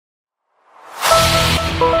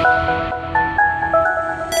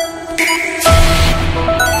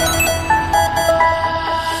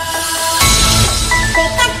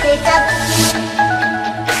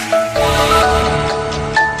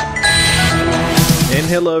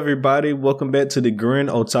hello, everybody. Welcome back to the Grin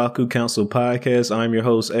Otaku Council podcast. I'm your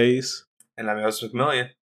host, Ace. And I'm your host, McMillian.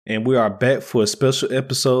 And we are back for a special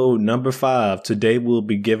episode number 5. Today, we'll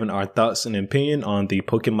be giving our thoughts and opinion on the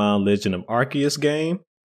Pokemon Legend of Arceus game.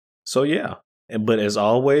 So, yeah. But as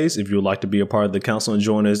always, if you'd like to be a part of the council and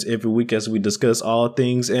join us every week as we discuss all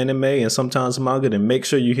things anime and sometimes manga, then make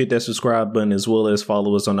sure you hit that subscribe button as well as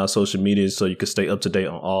follow us on our social media so you can stay up to date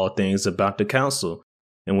on all things about the council.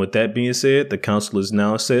 And with that being said, the council is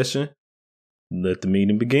now in session. Let the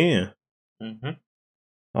meeting begin. Mm-hmm.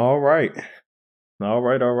 All right.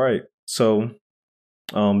 So,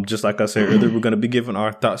 just like I said earlier, we're going to be giving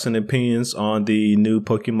our thoughts and opinions on the new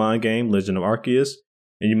Pokemon game, Legend of Arceus.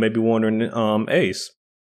 And you may be wondering, Ace,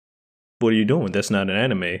 what are you doing? That's not an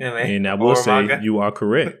anime. Yeah, and I will say manga. You are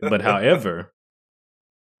correct. But however,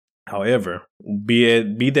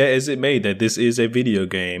 be that as it may, that this is a video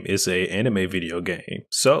game, it's a anime video game.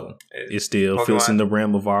 So it still Pokemon, fits in the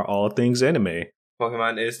realm of our all things anime.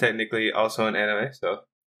 Pokemon is technically also an anime, so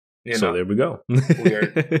there we go.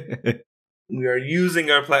 we are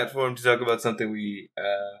using our platform to talk about something we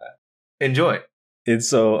enjoy. And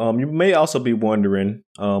so you may also be wondering,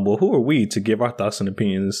 well, who are we to give our thoughts and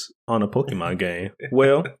opinions on a Pokemon game?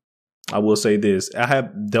 Well, I will say this. I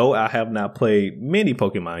have not played many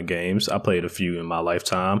Pokemon games, I played a few in my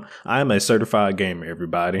lifetime. I am a certified gamer,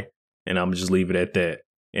 everybody. And I'm just leave it at that.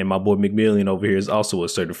 And my boy McMillian over here is also a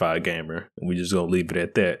certified gamer. And we just gonna leave it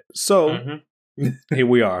at that. So here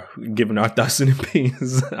we are, giving our thoughts and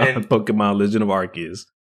opinions on Pokemon Legend of Arceus.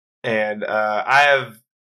 And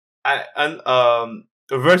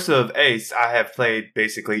reverse of Ace, I have played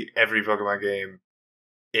basically every Pokemon game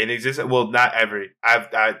in existence. Well, not every. I've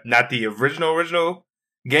not the original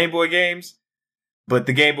Game Boy games, but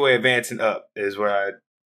the Game Boy Advance and up is where I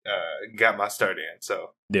got my start in.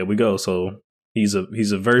 So there we go. So he's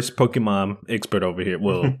a verse Pokemon expert over here.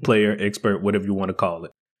 Well, player expert, whatever you want to call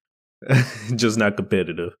it. Just not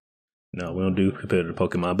competitive. No, we don't do competitive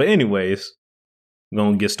Pokemon. But anyways, we're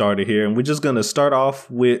gonna get started here, and we're just gonna start off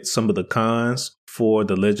with some of the cons for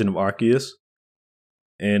the Legend of Arceus.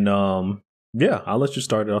 And yeah, I'll let you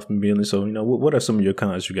start it off immediately. So, what are some of your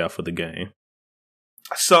cons you got for the game?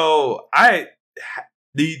 So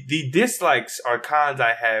the dislikes or cons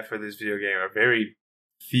I have for this video game are very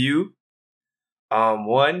few.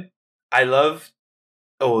 One, I love.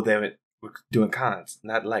 Oh damn it, we're doing cons,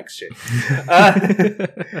 not likes shit.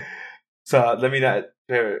 So let me not.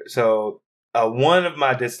 So one of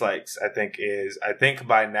my dislikes, I think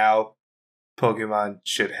by now, Pokemon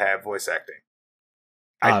should have voice acting.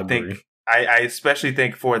 I think. I especially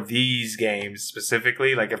think for these games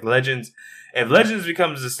specifically, like if Legends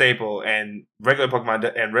becomes a staple and regular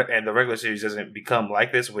Pokemon and the regular series doesn't become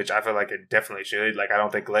like this, which I feel like it definitely should. Like I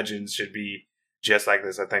don't think Legends should be just like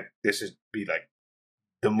this. I think this should be like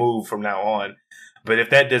the move from now on. But if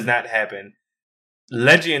that does not happen,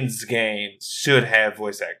 Legends games should have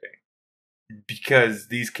voice acting because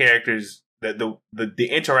these characters, the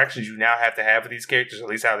interactions you now have to have with these characters, at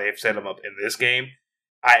least how they've set them up in this game.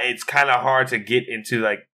 It's kind of hard to get into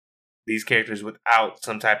like these characters without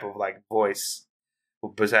some type of like voice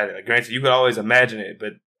beside it. Like, granted, you could always imagine it,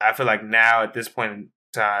 but I feel like now at this point in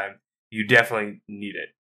time, you definitely need it.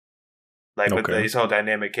 Like with these whole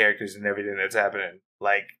dynamic characters and everything that's happening.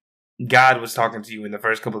 Like God was talking to you in the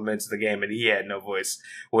first couple of minutes of the game, and he had no voice.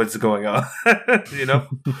 What's going on?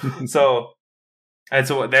 So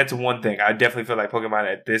that's one thing. I definitely feel like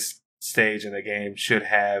Pokemon at this stage in the game should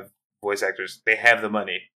have voice actors. They have the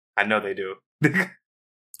money. I know they do.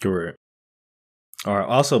 Correct. All right.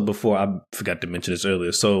 Also, before I forgot to mention this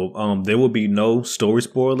earlier, so there will be no story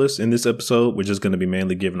spoilers in this episode. We're just going to be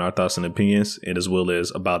mainly giving our thoughts and opinions, and as well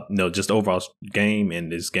as about just overall game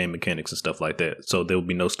and this game mechanics and stuff like that. So there will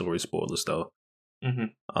be no story spoilers though. Mm-hmm.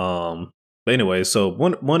 But anyway, so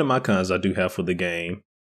one of my cons I do have for the game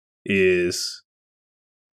is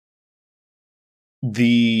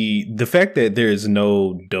the fact that there is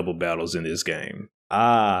no double battles in this game.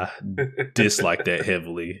 I dislike that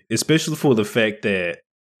heavily, especially for the fact that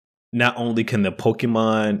not only can the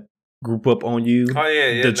Pokemon group up on you,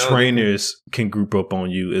 trainers can group up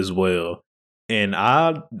on you as well. And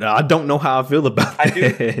I don't know how I feel about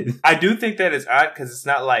that. I do think that it's odd because it's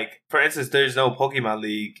not like, for instance, there's no Pokemon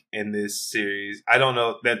League in this series. I don't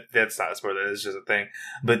know that's not a spoiler. It's just a thing.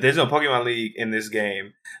 But there's no Pokemon League in this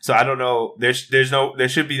game, so I don't know. There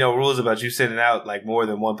should be no rules about you sending out like more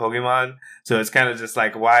than one Pokemon. So it's kind of just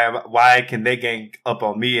like why can they gang up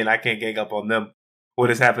on me and I can't gang up on them? What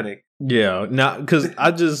is happening? Yeah, because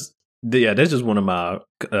that's just one of my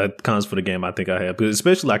cons for the game. I think I have, because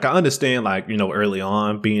especially like I understand like early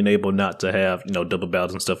on being able not to have double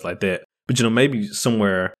battles and stuff like that. But maybe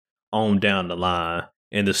somewhere on down the line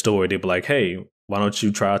in the story, they'd be like, "Hey, why don't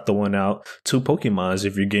you try throwing out 2 Pokemons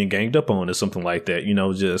if you're getting ganged up on or something like that?"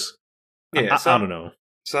 Just I don't know,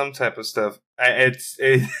 some type of stuff. It's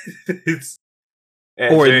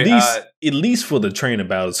or at least for the trainer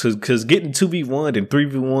battles, because getting 2v1 and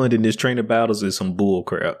 3v1 in this trainer battles is some bull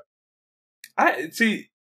crap. I see.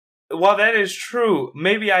 While that is true,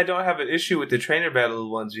 maybe I don't have an issue with the trainer battle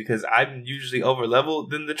ones because I'm usually over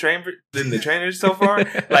leveled than the trainers so far.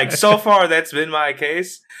 Like so far, that's been my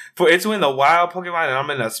case. It's when the wild Pokemon and I'm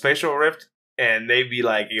in a spatial rift and they be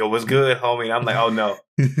like, "Yo, what's good, homie?" And I'm like, "Oh no,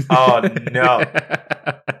 oh no!"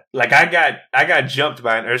 Like I got jumped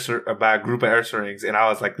by by a group of Ursalings, and I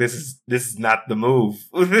was like, "This is not the move.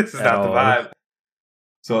 This is not the vibe."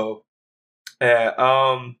 So,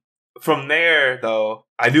 from there, though,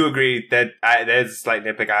 I do agree that that is a slight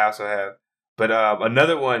nitpick I also have. But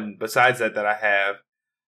another one besides that I have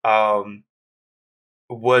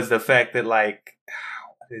was the fact that, like,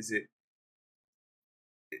 what is it?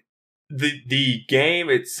 The game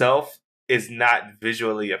itself is not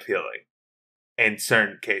visually appealing in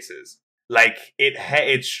certain cases. Like,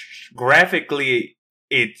 it's graphically,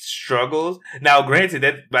 it struggles. Now, granted,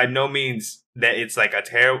 that by no means that it's like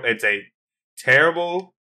it's a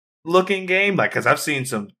terrible looking game, like, because I've seen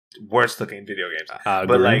some worse looking video games,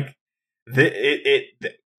 but like the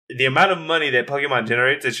amount of money that Pokemon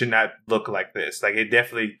generates, it should not look like this. Like, it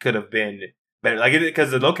definitely could have been better, like,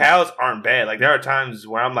 because the locales aren't bad. Like, there are times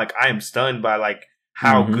where I'm like, I am stunned by like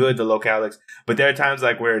how good the locale looks, but there are times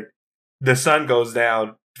like where the sun goes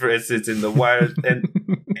down, for instance, in the wires, and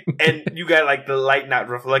you got like the light not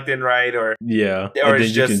reflecting right, or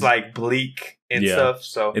it's just like bleak and stuff.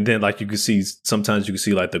 So, and then like sometimes you can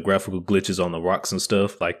see like the graphical glitches on the rocks and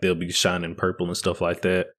stuff, like they'll be shining purple and stuff like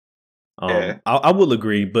that. I will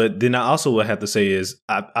agree, but then I also would have to say is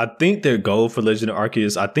I think their goal for Legend of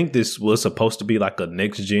Arceus, I think this was supposed to be like a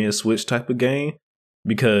next gen Switch type of game,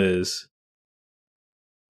 because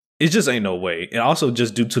it just ain't no way. And also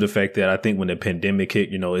just due to the fact that I think when the pandemic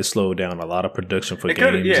hit, it slowed down a lot of production for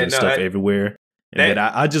games and stuff everywhere. And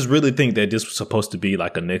I just really think that this was supposed to be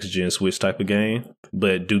like a next gen Switch type of game,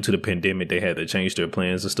 but due to the pandemic, they had to change their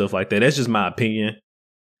plans and stuff like that. That's just my opinion.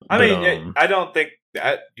 I mean, I don't think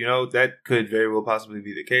that that could very well possibly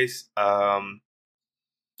be the case. Well,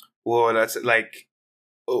 that's like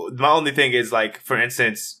my only thing is, like, for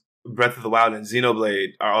instance, Breath of the Wild and Xenoblade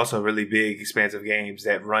are also really big, expansive games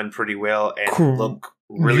that run pretty well and look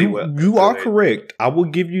really well. You are correct. I will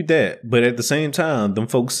give you that. But at the same time, them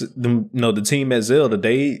folks, the team at Zelda,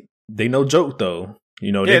 they no joke though.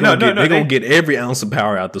 They're gonna get every ounce of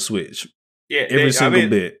power out the Switch. Yeah, every single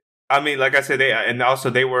bit. I mean, like I said,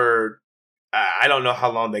 they were. I don't know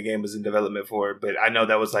how long that game was in development for, but I know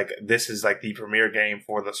that was like, this is like the premier game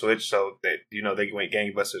for the Switch, so that they went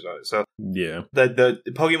gangbusters on it. So yeah, the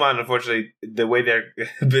Pokemon, unfortunately, the way their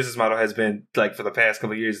business model has been, like, for the past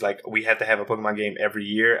couple of years, like, we have to have a Pokemon game every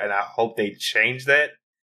year, and I hope they change that,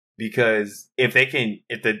 because if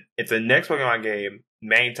the next Pokemon game,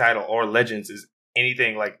 main title or Legends, is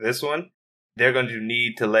anything like this one, they're going to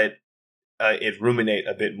need to let it ruminate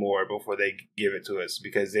a bit more before they give it to us,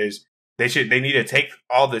 because they need to take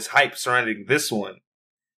all this hype surrounding this one,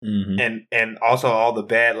 and also all the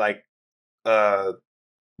bad, like,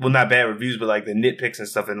 not bad reviews, but like the nitpicks and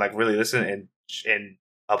stuff, and like really listen and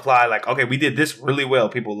apply, like, okay, we did this really well,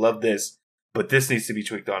 people love this, but this needs to be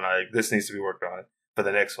tweaked on, like, this needs to be worked on for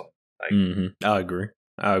the next one. Like, I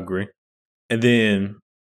agree. And then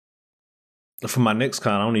for my next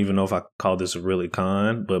con, I don't even know if I call this a really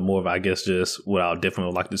con, but more of, I guess, just what I'll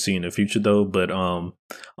definitely like to see in the future though. But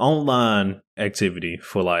online activity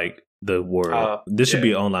for like the world. This should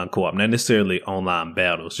be online co-op, not necessarily online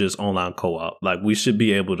battles, just online co-op. Like, we should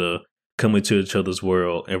be able to come into each other's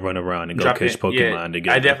world and run around and go catch Pokemon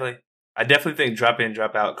together. I definitely think drop in,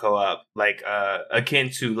 drop out co-op, like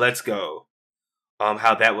akin to Let's Go,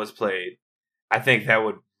 how that was played. I think that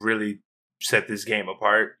would really set this game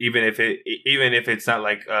apart, even if it's not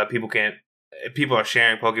like people are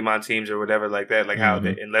sharing Pokemon teams or whatever like that, like how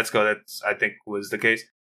in Let's Go, that's, I think, was the case.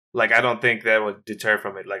 Like, I don't think that would deter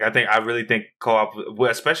from it. Like, I really think co-op,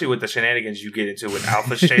 especially with the shenanigans you get into with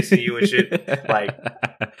alphas chasing you and shit, like,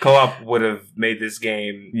 co-op would have made this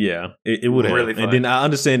game. Yeah, it would have. Really fun. And then I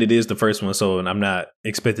understand it is the first one, so, and I'm not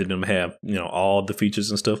expecting them to have, all the features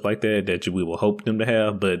and stuff like that we will hope them to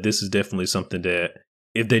have, but this is definitely something that,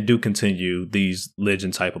 if they do continue these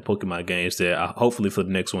legend type of Pokemon games, that hopefully for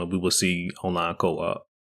the next one we will see online co-op.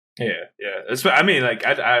 Yeah. I mean, like,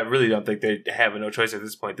 I really don't think they have no choice at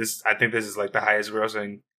this point. I think this is like the highest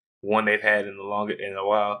grossing one they've had in a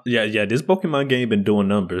while. Yeah. This Pokemon game been doing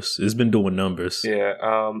numbers. It's been doing numbers. Yeah.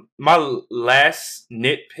 My last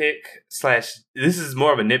nitpick / this is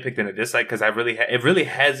more of a nitpick than a dislike because it really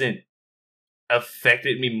hasn't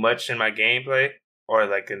affected me much in my gameplay or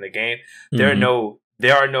like in the game. There are no.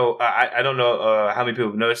 I don't know how many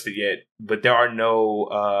people have noticed it yet, but there are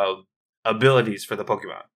no abilities for the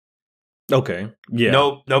Pokemon. Okay. Yeah.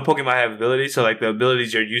 No Pokemon have abilities. So like the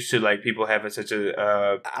abilities you're used to, like people have in such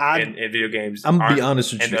a in video games. I'm gonna be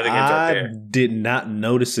honest with you. I did not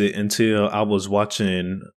notice it until I was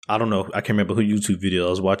watching. I don't know. I can't remember who YouTube video I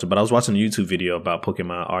was watching, but I was watching a YouTube video about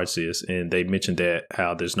Pokemon Arceus, and they mentioned that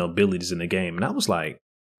how there's no abilities in the game, and I was like,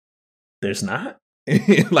 "There's not."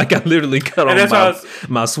 Like I literally cut on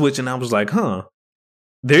my Switch, and I was like, "Huh,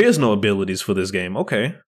 there is no abilities for this game."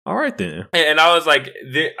 Okay. All right then. And I was like,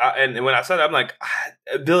 and when I saw that, I'm like,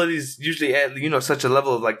 abilities usually add, such a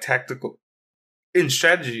level of like tactical in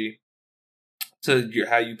strategy to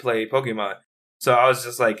how you play Pokemon. So I was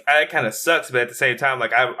just like, it kind of sucks, but at the same time,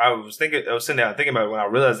 like I was sitting down thinking about it when I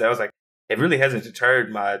realized that I was like, it really hasn't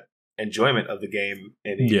deterred my enjoyment of the game.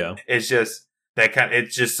 Yeah, it's just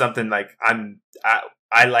it's just something like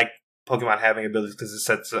I like Pokemon having abilities because it's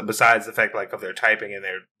such, besides the fact like of their typing and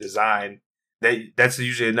their design. That's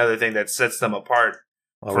usually another thing that sets them apart.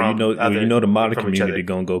 From the modern community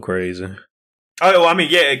gonna go crazy. Oh well, I mean,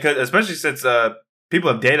 yeah, because especially since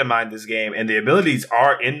people have data mined this game and the abilities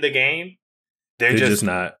are in the game, they're just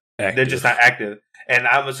not active. They're just not active, and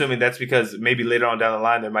I'm assuming that's because maybe later on down the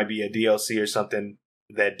line there might be a DLC or something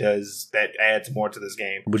that adds more to this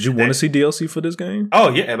game. Would you want to see DLC for this game?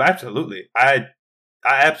 Oh yeah, absolutely. I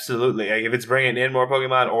absolutely, like, if it's bringing in more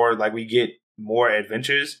Pokemon or like we get more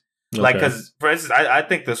adventures. Okay. Like, because, for instance, I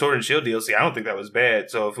think the Sword and Shield DLC, I don't think that was bad.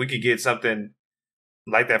 So if we could get something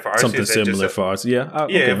like that for Arceus. Something similar for us, yeah.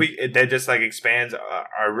 Yeah, okay. That just, like, expands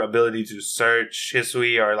our ability to search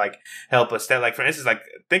history or, like, help us. Like, for instance, like,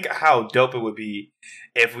 think how dope it would be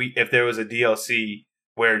if there was a DLC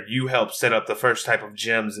where you help set up the first type of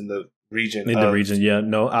gems in the region. Yeah.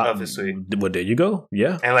 No, obviously. Well, there you go.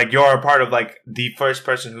 Yeah. And like you're a part of like the first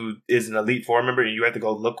person who is an Elite Four member, and you have to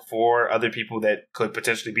go look for other people that could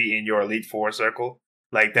potentially be in your Elite Four circle.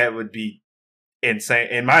 Like that would be insane.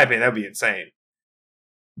 In my opinion, that would be insane.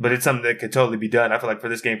 But it's something that could totally be done. I feel like for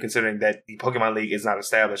this game, considering that the Pokemon League is not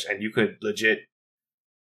established, and you could legit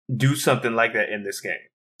do something like that in this game.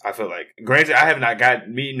 I feel like. Granted, I have not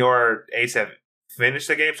me nor Ace have finished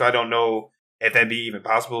the game, so I don't know if that'd be even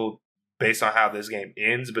possible based on how this game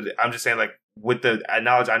ends, but I'm just saying, like, with the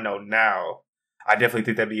knowledge I know now, I definitely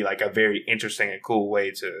think that'd be like a very interesting and cool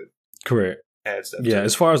way to add stuff. Yeah,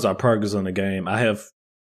 as far as our progress on the game, I have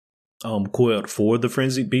quilled 4 of the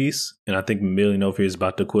Frenzied Beasts, and I think Million over here is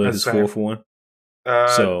about to quill his 4th one.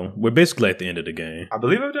 So we're basically at the end of the game. I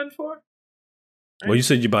believe I've done 4. Right? Well, you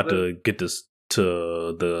said you're about to get this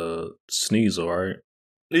to the Sneasel, right?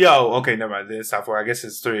 Yo, okay, never mind. Then it's not 4. I guess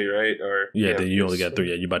it's 3, right? Or then you only got 3.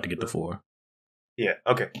 Yeah, you're about to get to 4. Yeah.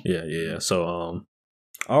 Okay. Yeah. So,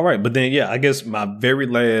 all right, but then I guess my very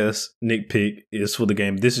last nitpick is for the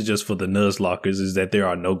game. This is just for the Nuzlockers. Is that there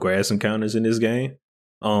are no grass encounters in this game?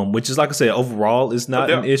 Which is, like I said, overall, it's not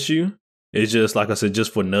an issue. It's just, like I said,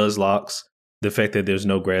 just for Nuzlocks. The fact that there's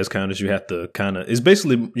no grass counters, you have to it's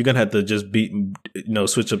basically, you're going to have to just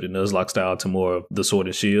switch up the Nuzlocke style to more of the Sword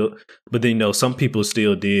and Shield. But then, some people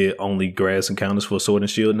still did only grass encounters for Sword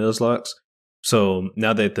and Shield Nuzlocks. So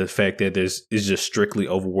now that the fact that it's just strictly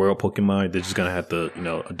overworld Pokemon, they're just going to have to,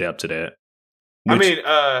 adapt to that. Which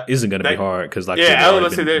isn't going to be hard because, like, I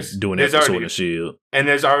was going to say, doing that for Sword and Shield. And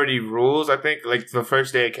there's already rules, I think. Like, the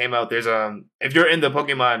first day it came out, there's, if you're in the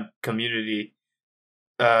Pokemon community,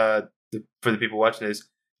 for the people watching this,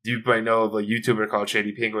 you might know of a YouTuber called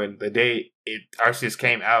Shady Penguin. The day Arceus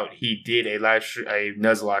came out, he did a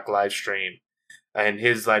Nuzlocke live stream, and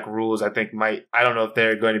his like rules, I think I don't know if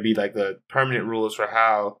they're going to be like the permanent rules for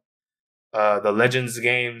how the Legends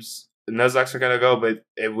games the Nuzlocks are going to go, but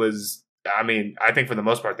it was. I mean, I think for the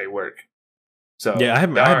most part they work. So yeah, I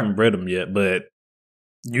haven't read them yet, but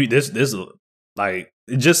this like,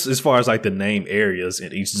 just as far as like the name areas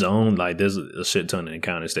in each zone, like there's a shit ton of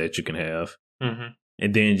encounters that you can have. Mm-hmm.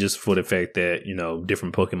 And then just for the fact that,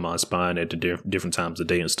 different Pokemon spawn at the different times of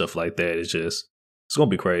day and stuff like that, it's going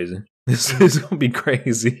to be crazy. It's going to be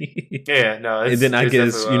crazy. Yeah, no. And then I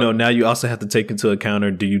guess, now you also have to take into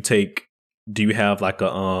account, do you have like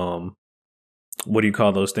a, what do you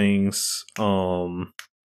call those things?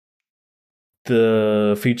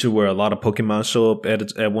 The feature where a lot of Pokemon show up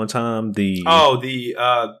at one time.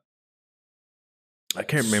 I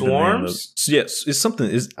can't remember the name of it. Yes, it's something.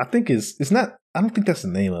 I think it's not. I don't think that's the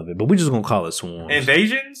name of it, but we're just gonna call it swarms.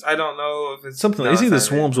 Invasions? I don't know if it's something. It's either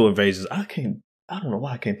swarms or invasions. I don't know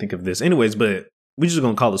why I can't think of this. Anyways, but we're just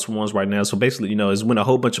gonna call it swarms right now. So basically, it's when a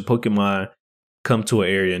whole bunch of Pokemon come to an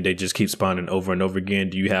area and they just keep spawning over and over again.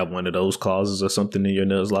 Do you have one of those clauses or something in your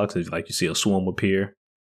Nuzlocke? Like you see a swarm appear,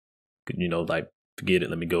 like forget it,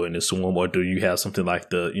 let me go in this swarm. Or do you have something like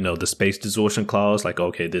the space distortion clause? Like,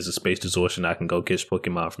 okay, there's a space distortion, I can go catch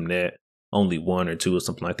Pokemon from that. Only one or two or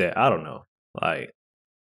something like that. I don't know. Like,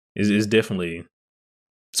 it's definitely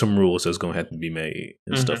some rules that's going to have to be made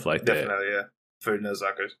and stuff like that. Definitely, yeah. For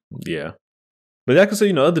Nuzlockers. Yeah. But like I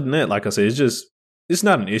said, other than that, like I said, it's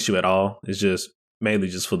not an issue at all. It's just mainly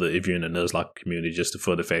just for if you're in the Nuzlocke community, just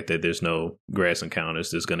for the fact that there's no grass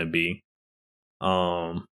encounters, there's going to be.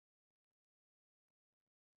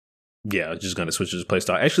 Yeah, just going to switch to the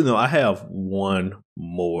playstyle. Actually, no, I have one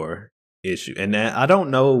more issue. And that, I don't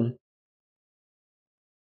know.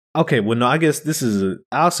 Okay, well, no, I guess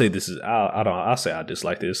I'll say I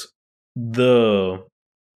dislike this. The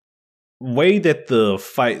way that the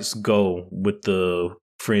fights go with the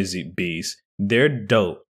Frenzied Beast, they're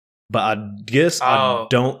dope. But I guess I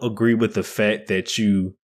don't agree with the fact that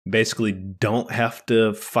you basically don't have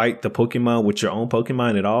to fight the Pokemon with your own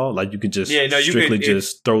Pokemon at all. Like you could just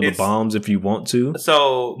just throw the bombs if you want to.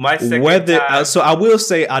 So my second time, so I will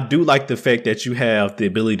say I do like the fact that you have the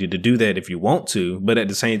ability to do that if you want to, but at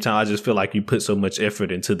the same time I just feel like you put so much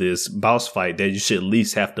effort into this boss fight that you should at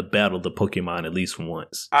least have to battle the Pokemon at least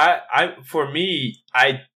once.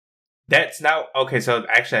 That's not okay. So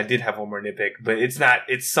actually, I did have one more nitpick, but it's not.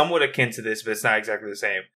 It's somewhat akin to this, but it's not exactly the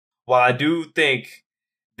same. While I do think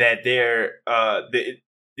that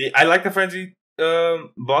I like the frenzy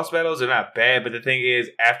boss battles. They're not bad, but the thing is,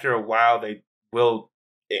 after a while, they will,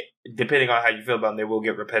 depending on how you feel about them, they will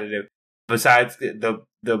get repetitive. Besides the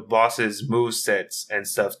boss's move sets and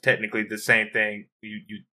stuff, technically the same thing.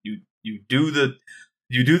 You do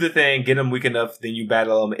the thing, get them weak enough, then you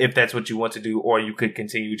battle them if that's what you want to do, or you could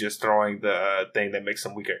continue just throwing the thing that makes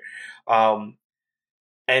them weaker.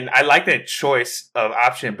 And I like that choice of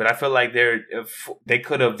option, but I feel like they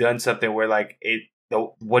could have done something where like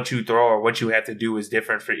what you throw or what you have to do is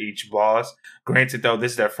different for each boss. Granted, though,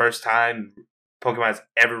 this is their first time Pokemon's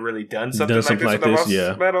ever really done something like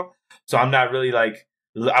this battle, so I'm not really like.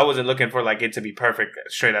 I wasn't looking for like it to be perfect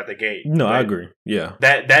straight out the gate. No, I agree. Yeah,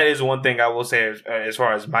 that is one thing I will say as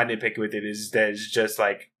far as my nitpick with it is that it's just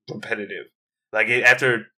like repetitive. Like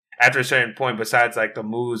after a certain point, besides like the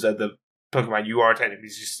moves of the Pokemon, you are technically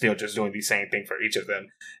still just doing the same thing for each of them.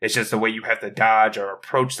 It's just the way you have to dodge or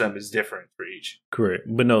approach them is different for each. Correct,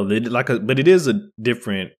 but no, but it is a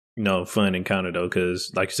different. Fun encounter though,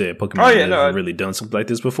 because like you said, Pokemon haven't really done something like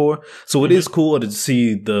this before. So it is cool to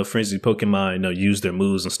see the frenzied Pokemon, use their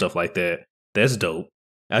moves and stuff like that. That's dope.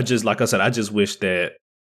 I just wish that.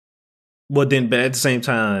 Well, then, but at the same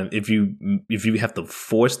time, if you have to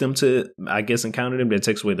force them to, I guess, encounter them, that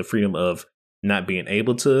takes away the freedom of not being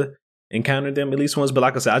able to encounter them at least once. But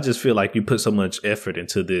like I said, I just feel like you put so much effort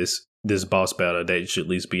into this boss battle that you should at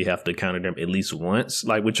least have to encounter them at least once,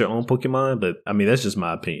 like with your own Pokemon. But I mean, that's just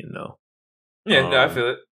my opinion, though. Yeah, no, I feel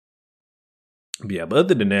it. Yeah, but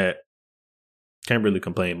other than that, can't really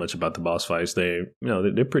complain much about the boss fights. They're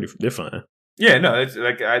fun. Yeah, no, it's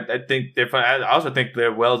like I think they're fun. I also think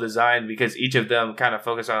they're well designed because each of them kind of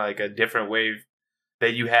focus on like a different way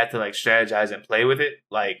that you had to like strategize and play with it.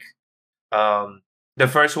 Like, the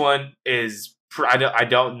first one is I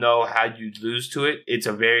don't know how you lose to it. It's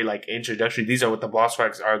a very like introductory. These are what the boss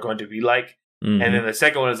fights are going to be like. Mm-hmm. And then the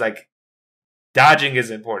second one is like dodging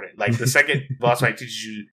is important. Like the second boss fight teaches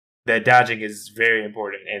you that dodging is very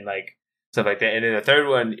important and like stuff like that. And then the third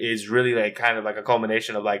one is really like kind of like a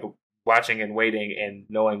culmination of like watching and waiting and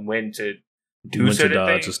knowing when to do certain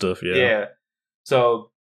things and stuff. Yeah. So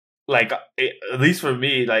like at least for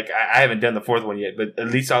me, like I haven't done the fourth one yet, but at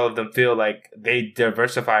least all of them feel like they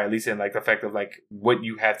diversify, at least in like the fact of like what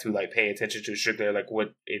you have to like pay attention to. Should they're like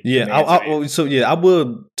what? I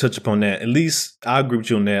will touch upon that. At least I agree with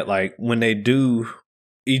you on that. Like when they do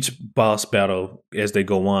each boss battle as they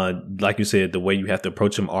go on, like you said, the way you have to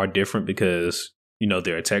approach them are different because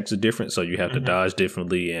their attacks are different, so you have to dodge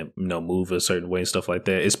differently and move a certain way and stuff like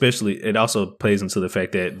that. Especially, it also plays into the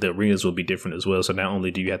fact that the arenas will be different as well. So not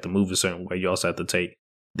only do you have to move a certain way, you also have to take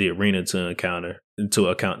the arena into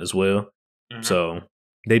account as well. Mm-hmm. So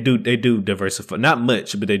they do diversify, not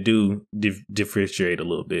much, but they do differentiate a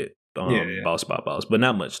little bit, boss by boss, but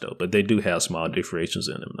not much though. But they do have small differentiations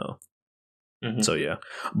in them though. Mm-hmm. So yeah,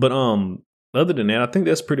 but other than that, I think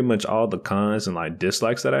that's pretty much all the cons and like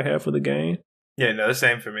dislikes that I have for the game. Yeah, no, the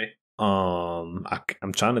same for me.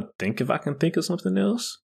 I'm trying to think if I can think of something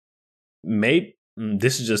else. Maybe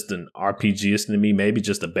this is just an RPGist to me. Maybe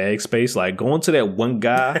just a bag space, like going to that one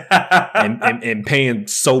guy and paying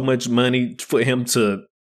so much money for him to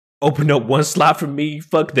open up one slot for me.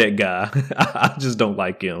 Fuck that guy. I just don't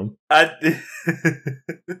like him.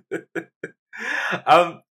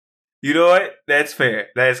 You know what? That's fair.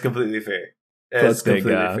 That is completely fair. That's fuck that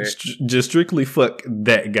guy. Fair. Just strictly fuck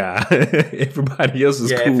that guy. Everybody else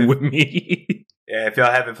is cool with me. Yeah, if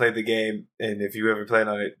y'all haven't played the game, and if you ever played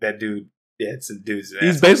on it, that dude, it's a dude's.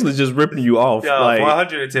 He's basically just ripping you off. Yeah, like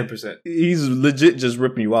 110%. He's legit just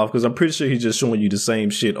ripping you off because I'm pretty sure he's just showing you the same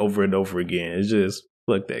shit over and over again. It's just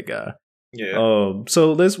fuck that guy. Yeah.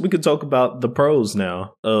 So we could talk about the pros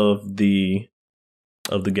now of the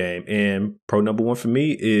game. And pro number one for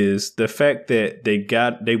me is the fact that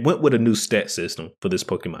they went with a new stat system for this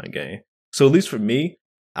Pokemon game. So at least for me,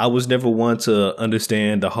 I was never one to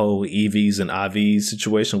understand the whole EVs and IVs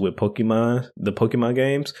situation with the Pokemon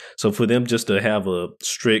games. So for them just to have a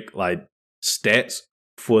strict like stats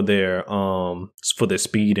for their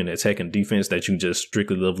speed and attack and defense that you just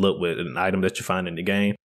strictly level up with an item that you find in the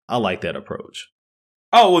game, I like that approach.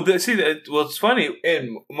 Oh, well, it's funny.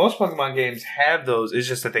 And most Pokemon games have those. It's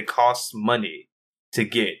just that they cost money to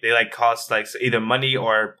get. They like cost like either money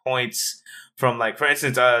or points from like, for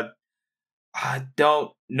instance, I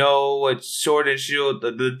don't know what Sword and Shield,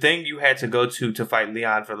 the thing you had to go to fight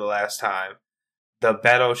Leon for the last time, the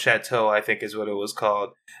Battle Chateau, I think is what it was called.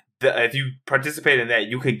 If you participate in that,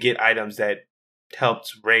 you could get items that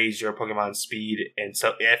helped raise your Pokemon speed and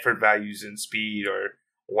effort values and speed or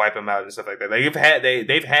wipe them out and stuff like that. Like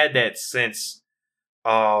they've had that since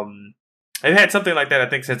they've had something like that I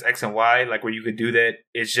think since X and Y, like where you could do that.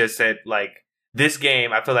 It's just that like this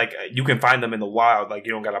game, I feel like you can find them in the wild. Like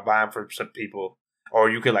you don't gotta buy them for some people, or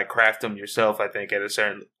you could like craft them yourself. I think at a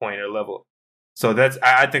certain point or level. So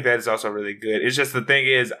I think that is also really good. It's just the thing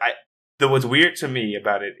is, what's weird to me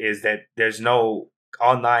about it is that there's no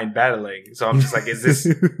online battling. So I'm just like, is this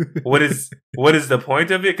what is the point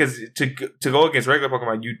of it? Because to go against regular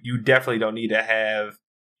Pokemon, you definitely don't need to have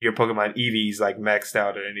your Pokemon EVs like maxed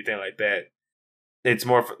out or anything like that. It's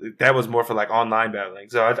that was more for like online battling.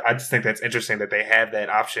 So I just think that's interesting that they have that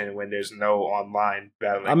option when there's no online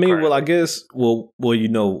battling. I mean, currently. Well, I guess,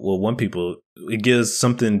 one people, it gives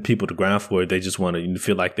something people to grind for. They just want to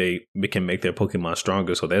feel like they can make their Pokemon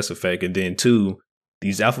stronger. So that's a fact. And then two,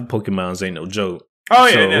 these alpha Pokemons ain't no joke. Oh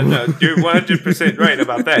yeah, no, you're 100% right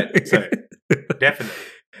about that. So, definitely.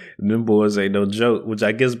 Them boys ain't no joke. Which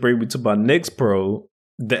I guess brings me to my next pro.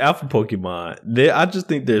 The alpha Pokemon, I just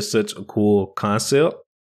think they're such a cool concept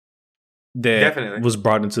that definitely was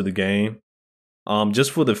brought into the game.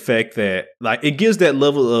 Just for the fact that like it gives that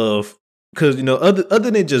level of, because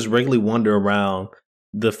other than just regularly wander around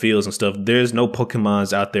the fields and stuff, there's no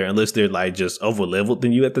Pokemons out there unless they're like just over leveled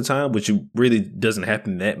than you at the time, which really doesn't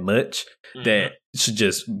happen that much. Mm-hmm. That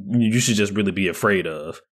you should just really be afraid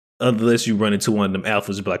of, unless you run into one of them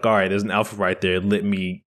alphas and be like, all right, there's an alpha right there. Let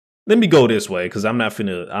me go this way because I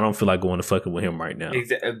don't feel like going to fucking with him right now.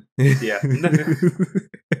 Exactly. Yeah.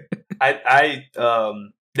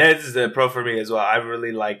 That is a pro for me as well. I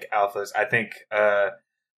really like alphas. I think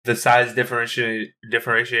the size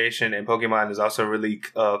differentiation in Pokemon is also really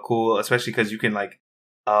cool, especially because you can like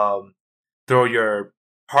throw your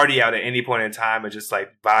party out at any point in time and just like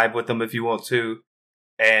vibe with them if you want to.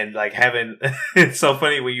 And like having, it's so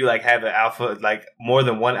funny when you like have an alpha, like more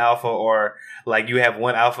than one alpha, or like you have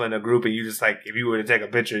one alpha in a group and you just like, if you were to take a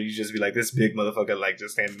picture, you just be like this big motherfucker, like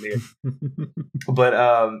just standing there.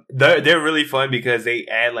 But they're really fun because they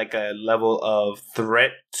add like a level of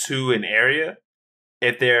threat to an area.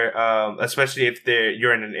 If they're, especially if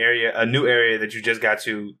you're in a new area that you just got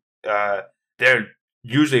to, they're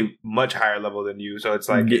usually much higher level than you. So it's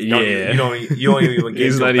like, you don't even get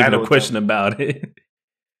it's not even a question about it.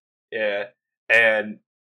 Yeah, and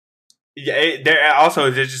they're also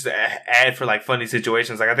just an ad for like funny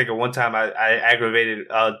situations. Like I think at one time I aggravated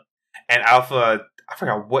an alpha. I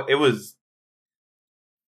forgot what it was.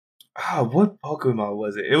 What Pokemon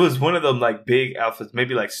was it? It was one of them like big alphas,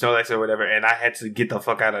 maybe like Snorlax or whatever. And I had to get the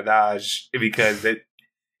fuck out of Dodge because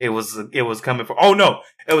it was coming from. Oh no,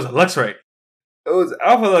 it was a Luxray. It was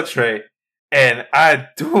Alpha Luxray, and I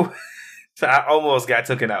almost got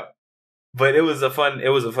taken out. But it was a fun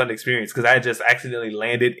experience because I just accidentally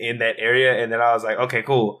landed in that area, and then I was like, okay,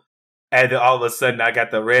 cool. And then all of a sudden, I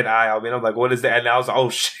got the red eye on me, and I'm like, what is that? And I was like, oh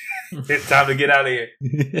shit, it's time to get out of here.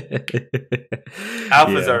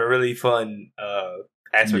 Alphas are a really fun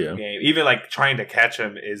aspect of the game. Even like trying to catch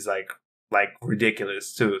them is like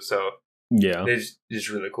ridiculous too. So yeah, it's just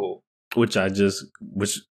really cool. which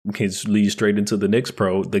can lead straight into the next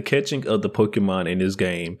pro. The catching of the Pokemon in this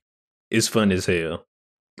game is fun as hell.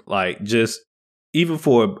 Like, just even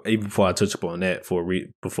before I touch upon that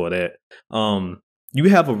before that, you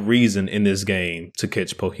have a reason in this game to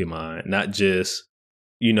catch Pokemon, not just,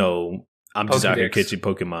 I'm just out here catching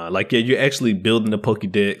Pokemon. Like, yeah, you're actually building the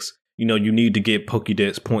Pokédex. You need to get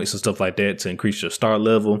Pokédex points and stuff like that to increase your star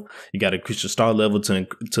level. You got to increase your star level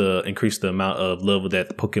to increase the amount of level that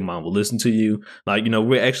the Pokemon will listen to you. Like,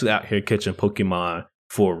 we're actually out here catching Pokemon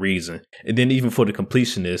for a reason. And then even for the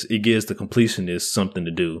completionist, it gives the completionist something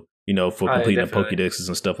to do, for completing Pokédexes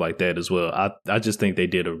and stuff like that as well. I just think they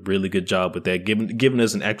did a really good job with that, giving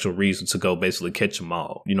us an actual reason to go basically catch them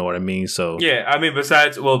all. You know what I mean? So yeah, I mean,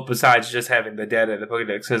 besides just having the data in the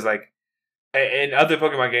Pokédex, because like, in other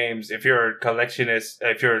Pokemon games, if you're a collectionist,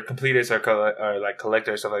 if you're a completist or like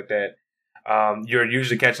collector or stuff like that, you're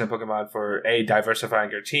usually catching a Pokemon for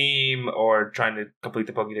diversifying your team or trying to complete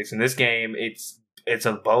the Pokédex. In this game, it's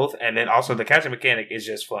of both, and then also the catching mechanic is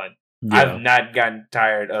just fun. Yeah. I've not gotten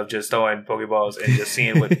tired of just throwing Pokeballs and just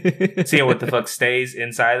seeing what the fuck stays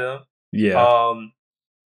inside them. Yeah. What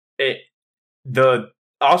I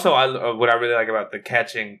really like about the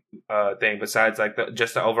catching thing, besides like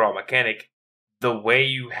just the overall mechanic, the way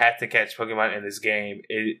you have to catch Pokemon in this game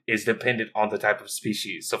is dependent on the type of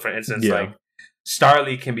species. So, for instance, like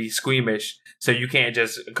Starly can be squeamish, so you can't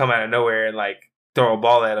just come out of nowhere and like throw a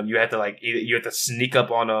ball at them. You have to you have to sneak up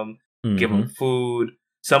on them, give them food.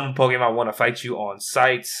 Some Pokemon want to fight you on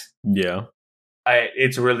sights. Yeah, I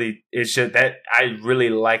really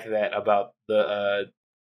like that about the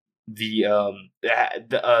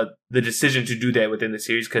decision to do that within the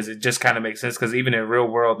series, because it just kind of makes sense, because even in real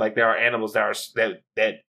world, like, there are animals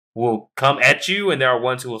that will come at you, and there are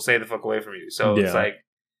ones who will stay the fuck away from you. So it's like,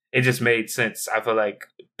 it just made sense. I feel like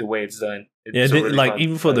the way it's done. It's really like,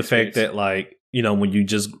 even for the fact that, like, when you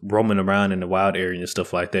just roaming around in the wild area and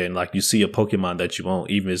stuff like that, and like you see a Pokemon that you want,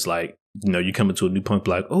 even it's like, you come into a new point,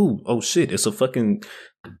 like, oh shit, it's a fucking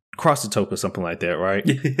Croxitoke or something like that, right?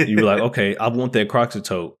 You're like, okay, I want that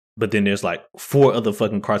Croxitoke. But then there's like 4 other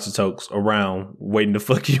fucking Croxitokes around waiting to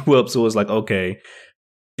fuck you up. So it's like, okay,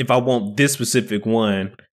 if I want this specific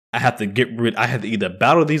one, I have to either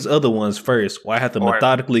battle these other ones first, or I have to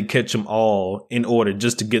methodically catch them all in order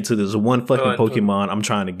just to get to this one fucking Pokemon I'm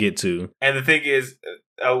trying to get to. And the thing is,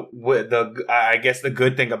 I guess the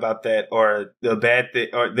good thing about that, or the bad thing,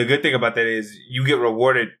 or the good thing about that is you get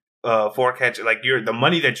rewarded for catch. Like, the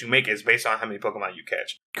money that you make is based on how many Pokemon you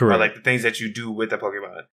catch. Correct. Or like the things that you do with the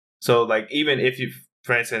Pokemon. So, like, even if you,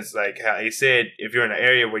 for instance, like how you said, if you're in an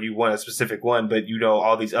area where you want a specific one, but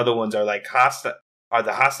all these other ones are like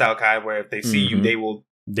the hostile kind, where if they see you, they will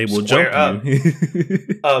jump up.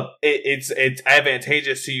 It's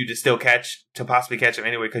advantageous to you to possibly catch them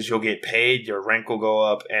anyway, because you'll get paid, your rank will go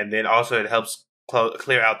up, and then also it helps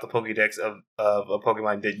clear out the Pokédex of a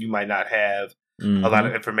Pokemon that you might not have a lot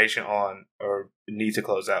of information on or need to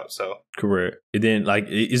close out. So correct. And then, like,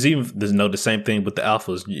 it's even the same thing with the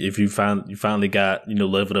alphas. If you finally got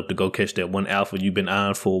leveled up to go catch that one alpha you've been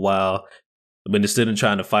eyeing for a while, but instead of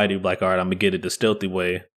trying to fight it, like, all right, I'm gonna get it the stealthy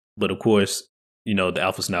way. But of course, the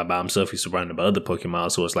alpha's not by himself; he's surrounded by other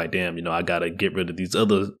Pokemon. So it's like, damn, I gotta get rid of these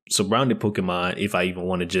other surrounding Pokemon if I even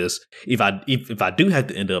want to just if I do have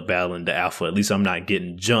to end up battling the alpha, at least I'm not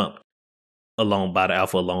getting jumped along by the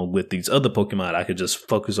alpha along with these other Pokemon. I could just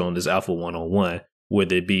focus on this alpha one-on-one,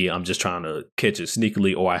 whether it be I'm just trying to catch it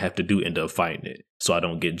sneakily, or I have to end up fighting it, so I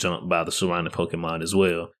don't get jumped by the surrounding Pokemon as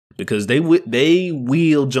well. Because they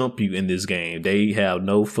will jump you in this game. They have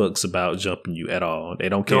no fucks about jumping you at all. They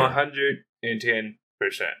don't care. 110%.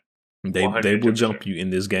 They will jump you in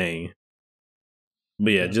this game.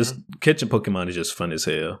 But yeah, just catching Pokemon is just fun as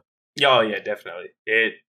hell. Oh yeah, definitely.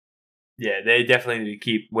 They definitely need to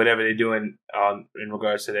keep whatever they're doing in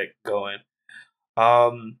regards to that going.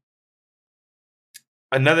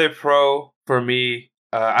 Another pro for me,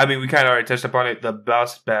 I mean, we kind of already touched upon it. The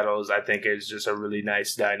boss battles, I think, is just a really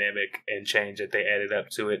nice dynamic and change that they added up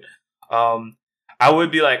to it. I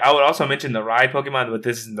would also mention the ride Pokemon, but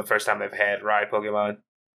this isn't the first time I've had ride Pokemon.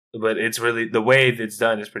 But it's really, the way it's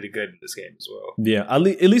done is pretty good in this game as well. Yeah, at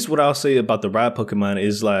least what I'll say about the ride Pokemon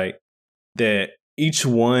is like that each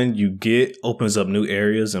one you get opens up new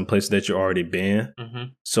areas and places that you've already been.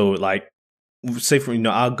 So like, say for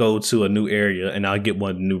I'll go to a new area and I'll get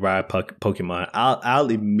one of the new ride Pokemon. I'll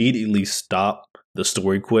immediately stop the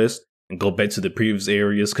story quest and go back to the previous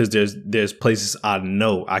areas, because there's places I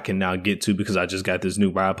know I can now get to because I just got this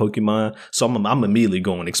new ride Pokemon. So I'm immediately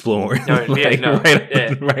going exploring. Right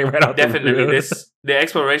out definitely. the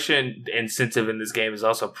exploration incentive in this game is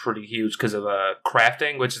also pretty huge because of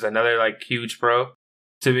crafting, which is another like huge pro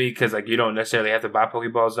to me. Because like you don't necessarily have to buy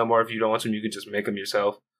Pokeballs no more if you don't want them. You can just make them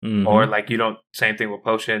yourself, or like you don't. Same thing with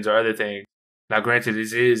potions or other things. Now, granted,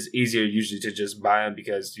 it is easier usually to just buy them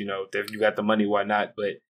because if you got the money, why not?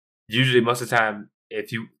 But usually, most of the time,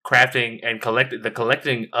 if you crafting and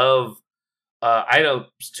collecting of items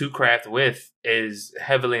to craft with is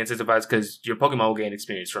heavily incentivized because your Pokemon will gain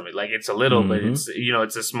experience from it. Like it's a little, but it's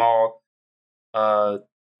it's a small.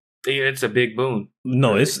 It's a big boon.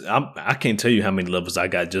 No, I can't tell you how many levels I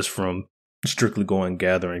got just from strictly going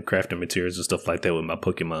gathering crafting materials and stuff like that with my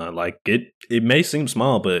Pokemon. Like it may seem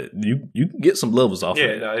small, but you can get some levels off of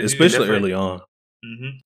it, especially early on.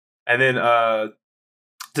 Mm-hmm. And then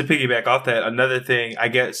to piggyback off that, another thing I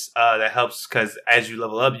guess that helps because as you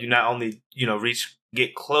level up, you not only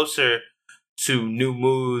get closer to new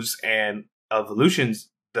moves and evolutions.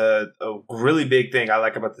 A really big thing I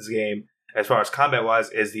like about this game, as far as combat wise,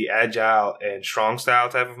 is the agile and strong style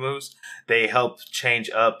type of moves. They help change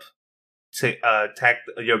up to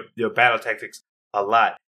your battle tactics a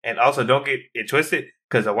lot, and also don't get it twisted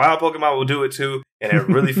because a wild Pokemon will do it too, and it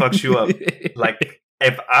really fucks you up. Like.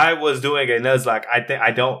 If I was doing a Nuzlocke,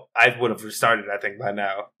 I would have restarted. I think by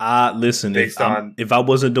now. Listen, if I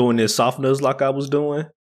wasn't doing this soft Nuzlocke I was doing,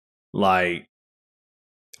 like,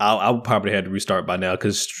 I would probably have to restart by now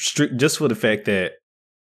because just for the fact that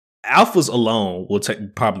alphas alone will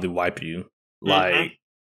probably wipe you. Like,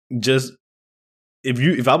 just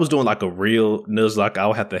if I was doing like a real Nuzlocke, I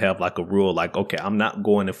would have to have like a rule, like, okay, I'm not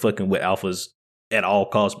going to fucking with alphas at all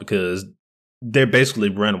costs because they're basically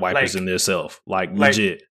run wipers in themselves, like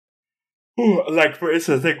legit. Like for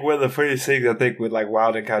instance, I think one of the funniest things I think with like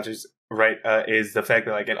wild encounters, right, is the fact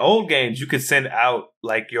that like in old games you could send out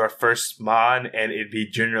like your first mon and it'd be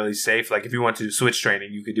generally safe. Like if you want to do switch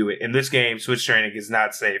training, you could do it. In this game, switch training is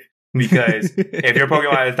not safe because if your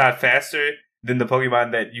Pokemon is not faster than the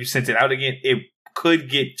Pokemon that you sent it out again, it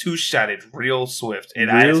could get two-shotted real swift. And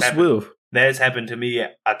that has happened to me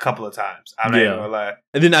a couple of times. I'm not even gonna lie.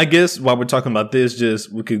 And then I guess while we're talking about this,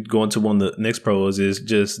 we could go into one of the next pros is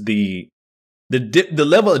just the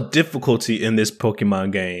level of difficulty in this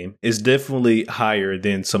Pokemon game is definitely higher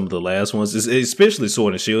than some of the last ones. Especially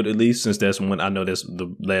Sword and Shield, at least, since that's when I know that's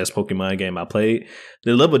the last Pokemon game I played.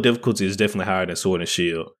 The level of difficulty is definitely higher than Sword and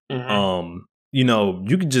Shield. Mm-hmm.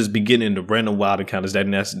 You could just be getting into random wild encounters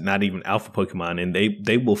that's not even alpha Pokemon, and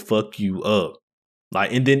they will fuck you up.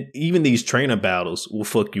 Like, and then even these trainer battles will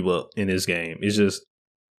fuck you up in this game. It's just,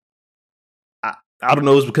 I don't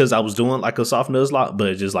know, it's because I was doing like a soft Nuzlocke, but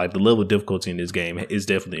it's just like the level of difficulty in this game is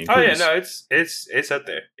definitely increased. Oh yeah, no, it's up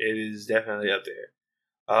there. It is definitely up there.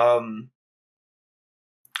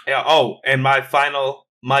 Yeah. Oh, and my final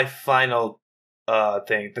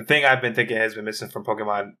thing, the thing I've been thinking has been missing from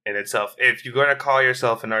Pokemon in itself. If you're gonna call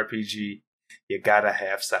yourself an RPG, you gotta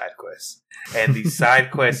have side quests, and the side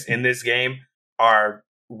quests in this game are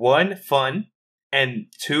one, fun, and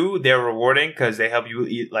two, they're rewarding because they help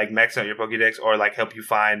you max out your Pokédex or like help you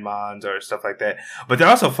find mons or stuff like that. But they're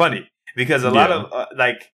also funny because a lot of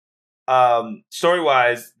story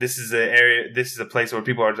wise, this is a place where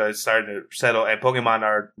people are just starting to settle, and Pokemon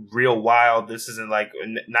are real wild. This isn't like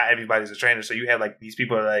not everybody's a trainer, so you have like these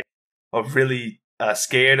people are really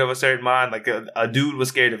scared of a certain mon. Like a dude was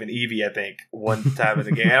scared of an Eevee, I think, one time in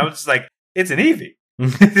the game. And I was just like, it's an Eevee.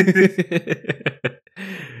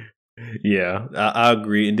 Yeah, I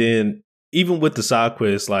agree. And then even with the side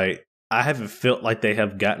quests, like I haven't felt like they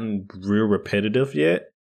have gotten real repetitive yet,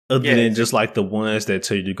 other than just like the ones that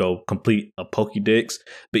tell you to go complete a Pokédex.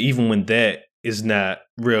 But even when that is not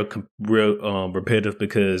real repetitive,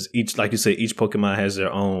 because like you say, each Pokemon has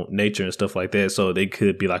their own nature and stuff like that. So they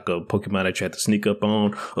could be like a Pokemon that you have to sneak up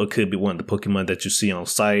on, or it could be one of the Pokemon that you see on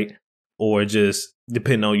sight. Or just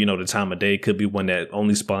depending on, the time of day, could be one that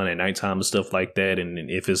only spawn at nighttime and stuff like that. And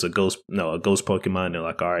if it's a ghost Pokemon, they're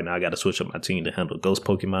like, all right, now I got to switch up my team to handle ghost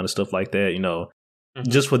Pokemon and stuff like that.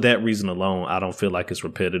 Just for that reason alone, I don't feel like it's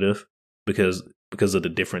repetitive because of the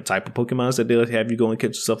different type of Pokemons that they'll have you go and catch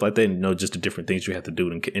and stuff like that. And just the different things you have to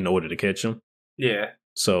do in order to catch them. Yeah.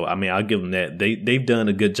 So, I mean, I'll give them that. They've done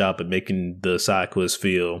a good job of making the side quests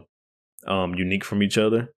feel unique from each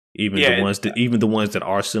other. Even the ones that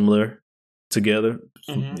are similar together.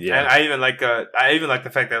 Mm-hmm. Yeah. And I even like the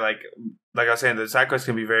fact that like I was saying, the side quests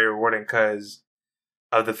can be very rewarding because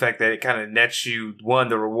of the fact that it kind of nets you, one,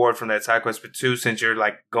 the reward from that side quest, but two, since you're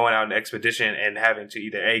like going out on an expedition and having to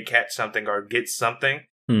either catch something or get something,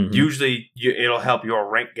 usually it'll help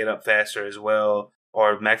your rank get up faster as well,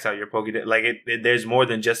 or max out your Pokédex. Like there's more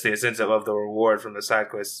than just the incentive of the reward from the side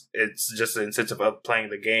quests. It's just the incentive of playing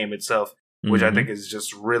the game itself which I think is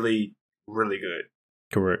just really, really good.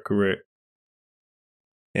 Correct.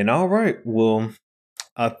 And all right, well,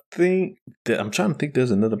 I think that I'm trying to think.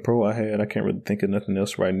 There's another pro I had. I can't really think of nothing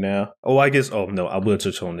else right now. Oh, I guess. Oh no, I will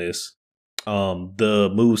touch on this. The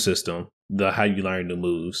move system, the how you learn new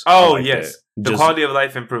moves. Oh yes, the quality of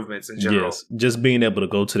life improvements in general. Yes, just being able to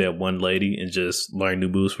go to that one lady and just learn new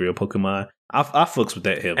moves for your Pokemon. I fucks with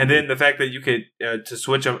that heavily. And then the fact that you could to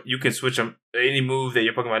switch them, you can switch them any move that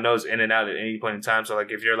your Pokemon knows in and out at any point in time. So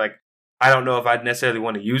like if you're like, I don't know if I necessarily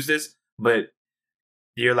want to use this, but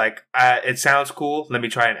you're like, it sounds cool. Let me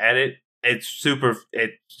try and add it. It's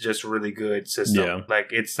just really good system. Yeah. Like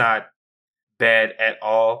it's not bad at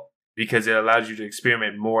all because it allows you to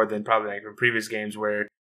experiment more than probably like in previous games where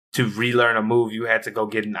to relearn a move you had to go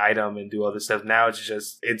get an item and do other stuff. Now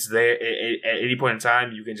it's there at any point in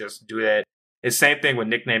time. You can just do that. It's the same thing with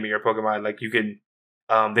nicknaming your Pokemon. Like you can,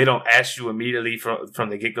 they don't ask you immediately from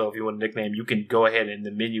the get go if you want a nickname. You can go ahead in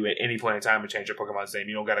the menu at any point in time and change your Pokemon's name.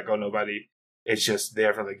 You don't gotta go nobody. It's just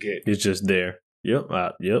there from the get. It's just there. Yep.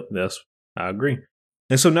 I agree.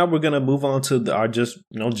 And so now we're gonna move on to our just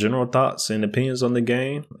general thoughts and opinions on the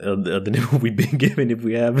game, the name we've been given if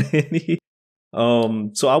we have any.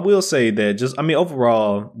 So I will say that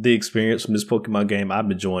overall the experience from this Pokemon game, I've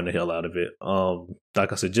been enjoying the hell out of it.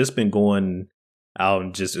 Like I said, just been going out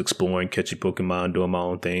and just exploring, catching Pokemon, doing my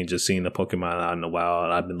own thing, just seeing the Pokemon out in the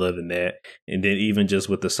wild. I've been loving that. And then even just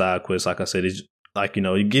with the side quests, like I said, it's like,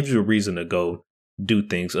 it gives you a reason to go do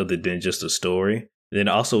things other than just a story. Then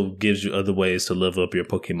it also gives you other ways to level up your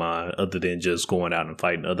Pokemon other than just going out and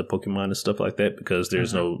fighting other Pokemon and stuff like that, because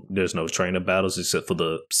there's no trainer battles except for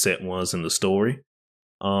the set ones in the story.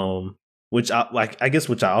 Which I guess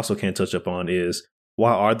which I also can't touch upon is,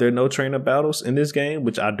 why are there no trainer battles in this game?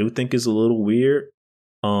 Which I do think is a little weird.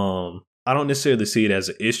 I don't necessarily see it as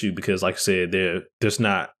an issue because, like I said, there's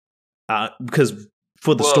not because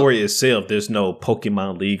for the story itself, there's no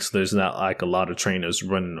Pokemon leagues. So there's not like a lot of trainers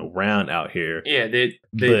running around out here. Yeah,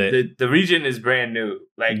 the region is brand new.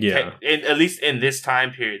 Like, at least in this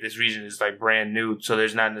time period, this region is like brand new. So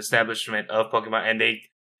there's not an establishment of Pokemon, and they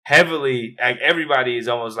heavily like everybody is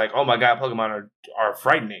almost like, oh my god, Pokemon are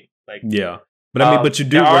frightening. Like, yeah. But but you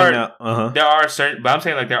do run out. There are certain, but I'm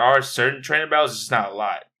saying like there are certain trainer battles. It's just not a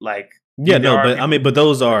lot. Like, but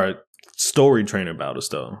those are story trainer battles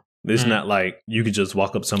though. It's not like you could just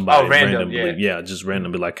walk up somebody randomly. Yeah, just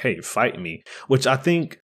randomly like, hey, fight me. Which I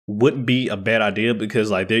think wouldn't be a bad idea because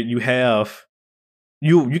like there you have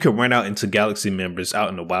you can run out into Galaxy members out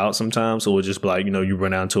in the wild sometimes. So it'll just be like, you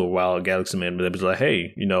run out into a wild Galaxy member that was like,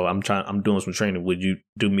 hey, I'm doing some training. Would you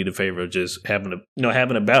do me the favor of just having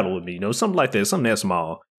a battle with me? Something like that, something that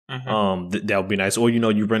small. That would be nice. Or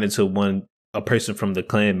you run into a person from the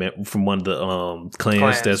clan, from one of the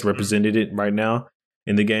clans that's represented it right now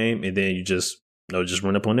in the game, and then you just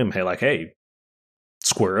run up on them. Hey,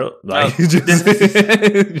 square up. Like, I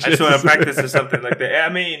just want to practice or something like that.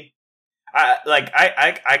 I mean,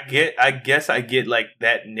 I guess I get like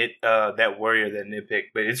that that warrior, that nitpick,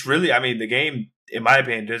 but it's really, I mean, the game, in my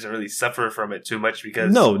opinion, doesn't really suffer from it too much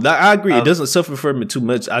because I agree, it doesn't suffer from it too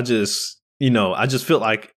much. I just feel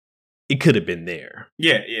like it could have been there.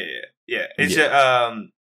 Yeah. It's just,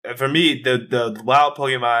 for me, the wild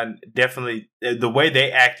Pokemon definitely, the way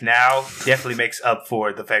they act now definitely makes up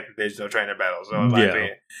for the fact that there's no trainer battles, in my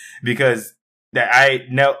opinion. Because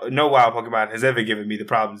no wild Pokemon has ever given me the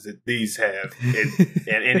problems that these have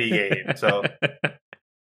in any game. So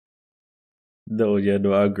I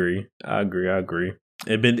agree.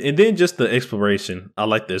 And then just the exploration. I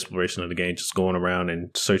like the exploration of the game, just going around and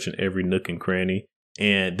searching every nook and cranny.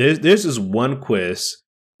 And there's this one quest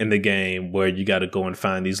in the game where you got to go and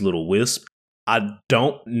find these little wisps. I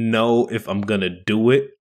don't know if I'm gonna do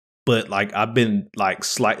it, but like I've been like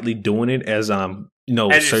slightly doing it as I'm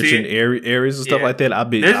searching areas and stuff like that. I'll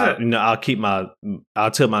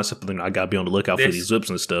tell myself I gotta be on the lookout for these whips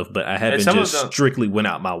and stuff, but I haven't just strictly went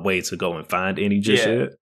out my way to go and find any just yet.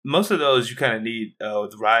 Most of those you kind of need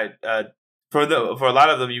ride. For a lot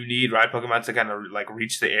of them, you need ride Pokemon to kind of like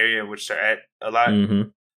reach the area in which they're at a lot.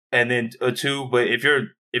 And then two, but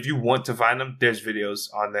if you want to find them, there's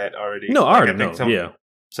videos on that already. No, I already know.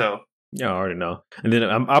 So I already know. And then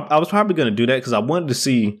I was probably going to do that because I wanted to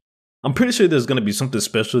see. I'm pretty sure there's going to be something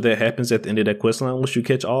special that happens at the end of that quest line once you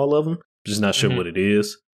catch all of them. Just not sure what it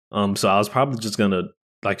is. So I was probably just going to,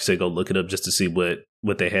 like you said, go look it up just to see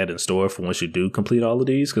what they had in store for once you do complete all of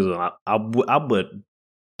these. Because I would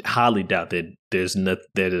highly doubt that there's not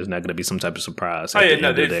going to be some type of surprise at the end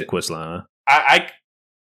of that quest line.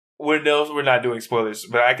 We're not doing spoilers,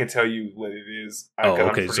 but I can tell you what it is.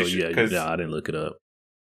 Okay. So I didn't look it up.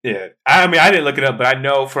 Yeah, I mean, I didn't look it up, but I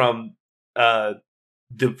know from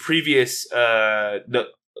the previous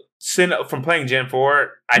from playing Gen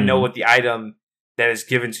 4, I know what the item that is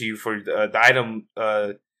given to you for the item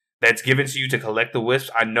that's given to you to collect the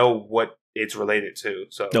wisps. I know what it's related to.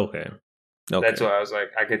 So okay. That's why I was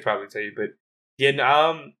like, I could probably tell you, but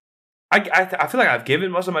yeah, I feel like I've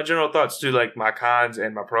given most of my general thoughts to like my cons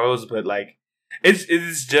and my pros, but like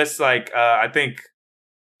it's just like I think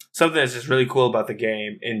something that's just really cool about the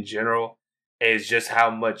game in general is just how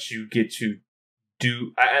much you get to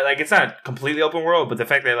do. Like it's not completely open world, but the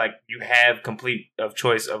fact that like you have complete of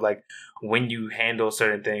choice of like when you handle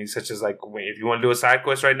certain things, such as like if you want to do a side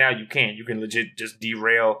quest right now, you can legit just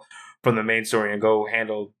derail from the main story and go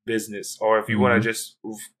handle business, or if you want to just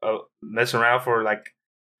mess around for like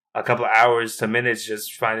a couple of hours to minutes,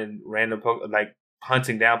 just finding random like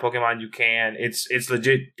hunting down Pokemon, you can. It's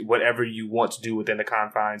legit whatever you want to do within the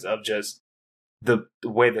confines of just the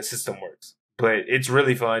way the system works. But it's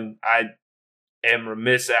really fun. I am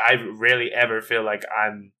remiss. I rarely ever feel like I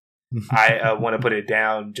want to put it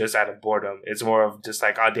down just out of boredom. It's more of just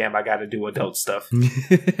like, oh damn, I got to do adult stuff.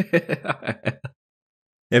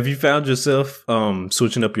 Have you found yourself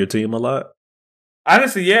switching up your team a lot?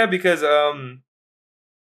 Honestly, yeah, because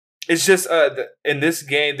it's just in this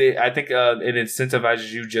game, I think it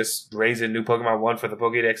incentivizes you just raising new Pokemon, 1 for the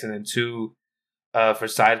Pokédex, and then 2 for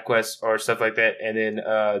side quests or stuff like that. And then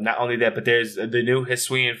not only that, but there's the new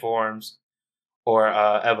Hisuian forms or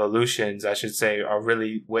evolutions, I should say, are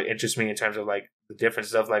really what interests me in terms of like the different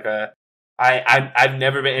stuff. Like I've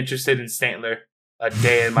never been interested in Stantler a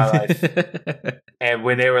day in my life. And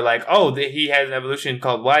when they were like, oh, he has an evolution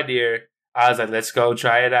called Wydeer, I was like, let's go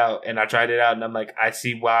try it out. And I tried it out, and I'm like, I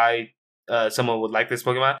see why someone would like this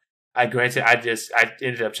Pokemon. I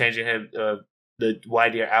ended up changing him, the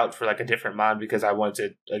Wydeer, out for like a different mon because I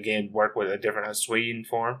wanted to, again, work with a different Hisuian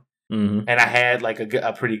form. And I had like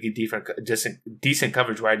a pretty good decent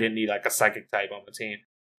coverage where I didn't need like a psychic type on my team.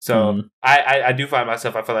 So I do find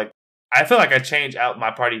myself, I feel like I change out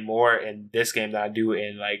my party more in this game than I do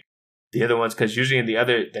in like the other ones, because usually in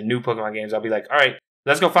the new Pokemon games, I'll be like, all right,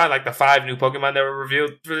 let's go find like the 5 new Pokemon that were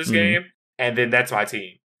revealed for this game, and then that's my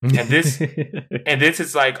team. And this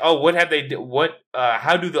is like, oh, what have they?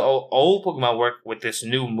 How do the old Pokemon work with this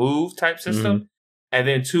new move type system? And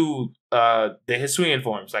then 2, the Hisuian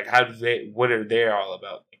forms, like what are they all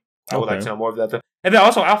about? I would like to know more of that. And then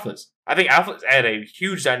also alphas. I think alphas add a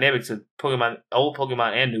huge dynamic to Pokemon, old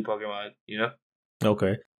Pokemon and new Pokemon. You know?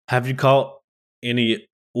 Okay. Have you caught any?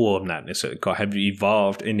 Well, not necessarily caught. Have you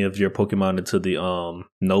evolved any of your Pokemon into the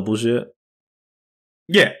nobles yet?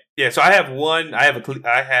 Yeah. So I have one. I have a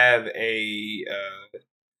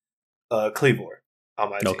Kleavor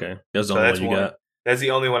on my team. Okay, that's the only one you got. That's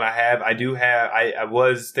the only one I have. I do have. I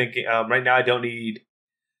was thinking. Right now, I don't need.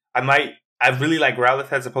 I really like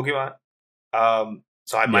Growlithe as a Pokemon.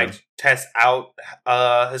 So I might test out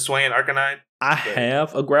Hisuian Arcanine. I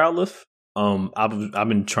have a Growlithe. I've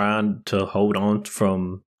been trying to hold on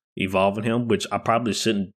from evolving him, which I probably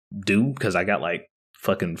shouldn't do because I got like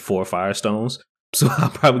fucking 4 Firestones. So I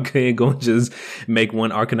probably couldn't go and just make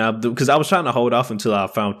one Arcanine, because I was trying to hold off until I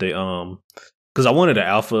found the because I wanted an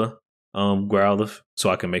alpha Growlithe so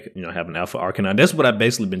I can make have an alpha Arcanine. That's what I've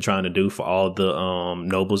basically been trying to do for all the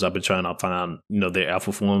nobles. I've been trying to find their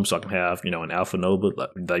alpha form so I can have an alpha noble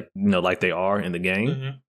like they are in the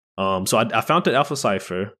game. So I found the Alpha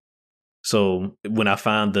Cypher. So when I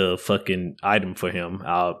find the fucking item for him,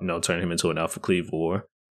 I'll turn him into an Alpha Kleavor.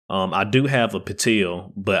 I do have a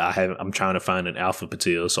Patil, but I'm trying to find an Alpha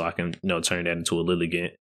Patil so I can turn that into a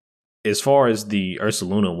Lilligant. As far as the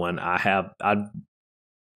Ursaluna one, I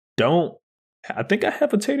think I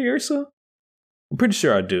have a Teddiursa. I'm pretty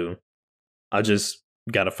sure I do. I just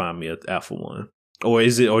gotta find me an Alpha one.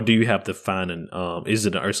 Or do you have to find is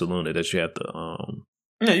it an Ursaluna that you have to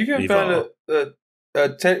Yeah, you can find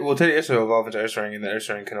Teddiursa will evolve into Ursaring, and the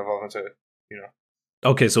Ursaring can evolve into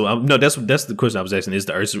Okay, so no, that's the question I was asking. Is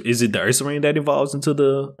it the Ursaring that evolves into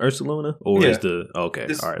the Ursaluna, or is the all right?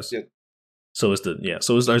 Yeah. So it's the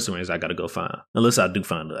Ursaring I gotta go find, unless I do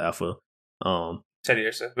find the Alpha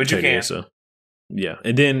Teddiursa, which you can. Yeah,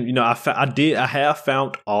 and then I have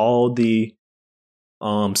found all the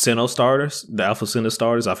Sinnoh starters, the Alpha Sinnoh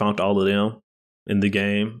starters. I found all of them in the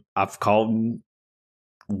game. I've caught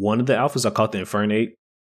one of the alphas. I caught the Infernape.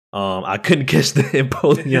 I couldn't catch the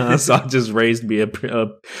Empoleon, so I just raised me a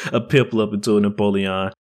Piplup into an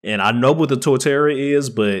Empoleon. And I know what the Torterra is,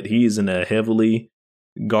 but he's in a heavily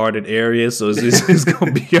guarded area, so it's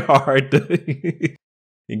going to be hard to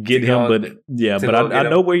get him, but I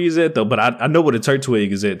know where he's at though. But I know where the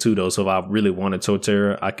Turtwig is at too though. So if I really want a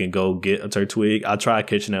Torterra, I can go get a Turtwig. I tried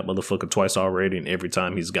catching that motherfucker twice already, and every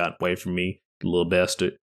time he's got away from me, the little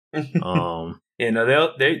bastard. Yeah,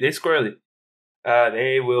 no, they squirrely.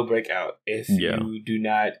 They will break out if you do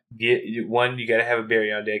not get one. You got to have a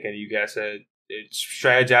berry on deck, and you got to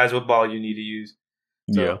strategize what ball you need to use.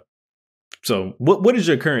 So. Yeah. So, what is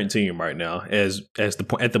your current team right now? At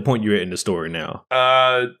the point you're at in the story now.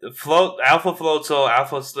 Alpha Floatzel,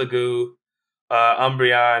 Alpha Sliggoo,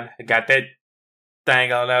 Umbreon. I got that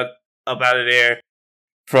thing on up out of there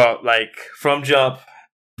from jump.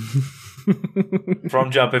 From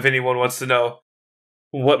jump. If anyone wants to know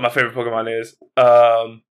what my favorite Pokemon is,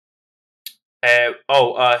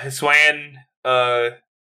 Hisuian,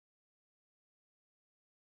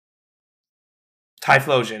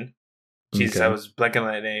 Typhlosion. Jesus, okay. I was blanking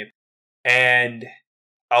on that name. And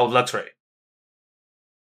Luxray.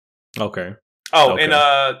 Okay. Oh, okay. And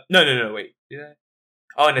no, wait. Did I?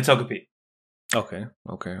 Oh, and the Togepi. Okay.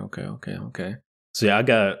 So yeah,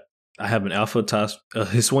 I have an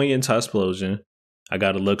Hisuian Typhlosion. I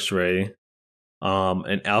got a Luxray,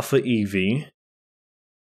 an Alpha Eevee.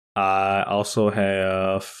 I also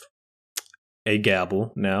have a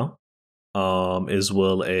Gabble now, as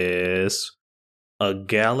well as a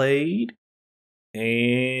Gallade.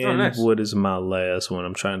 And nice. What is my last one?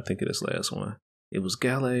 I'm trying to think of this last one. It was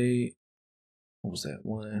Gallade. What was that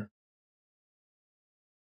one?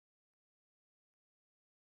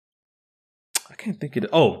 I can't think of it.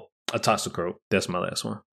 Oh, a Toxicroak. That's my last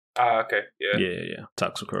one. Okay. Yeah. Yeah.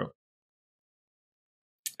 Toxicroak.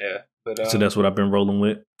 Yeah. But so that's what I've been rolling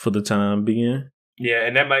with for the time being. Yeah,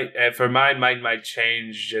 and that might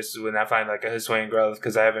change just when I find like a Hisuian Growlithe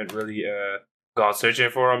because I haven't really gone searching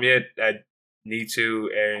for them yet. I need to,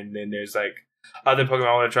 and then there's like other Pokemon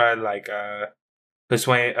I want to try, like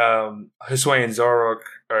Hisuian Zoroark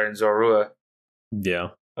or Zorua. Yeah,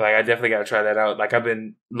 like I definitely got to try that out. Like I've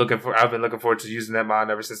been looking forward to using that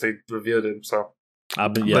mon ever since they revealed it. So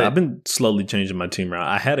I've been slowly changing my team around.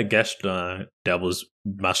 I had a Gastrodon that was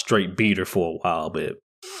my straight beater for a while, but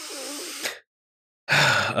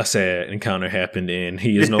a sad encounter happened, and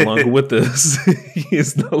he is no longer with us. He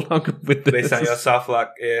is no longer with us. Based on your soft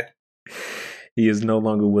lock, yeah. He is no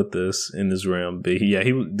longer with us in this realm, but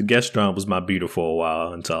the Gastrodon was my beater for a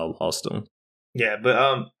while until I lost him. Yeah, but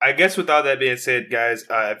I guess with all that being said, guys,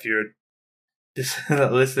 if you're just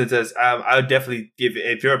listening to us, I would definitely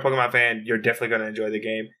if you're a Pokemon fan, you're definitely going to enjoy the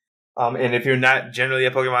game. And if you're not generally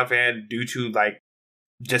a Pokemon fan, due to like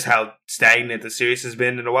just how stagnant the series has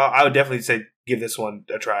been in a while, I would definitely say give this one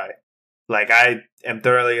a try. Like I am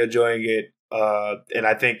thoroughly enjoying it. And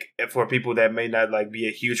I think for people that may not like be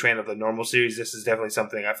a huge fan of the normal series, this is definitely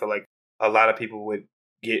something I feel like a lot of people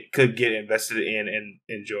could get invested in and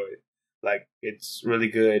enjoy. Like it's really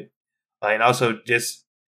good, and also just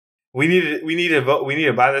we need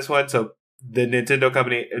to buy this one so the Nintendo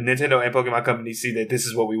and Pokemon company see that this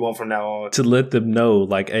is what we want from now on. To let them know,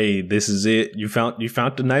 like, hey, this is it. You found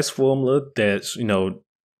the nice formula that's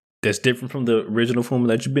that's different from the original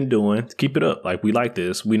formula that you've been doing. Keep it up. Like, we like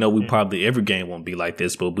this. We know probably every game won't be like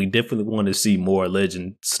this, but we definitely want to see more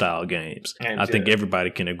Legend style games. I think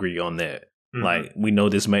everybody can agree on that. Mm-hmm. Like, we know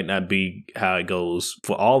this might not be how it goes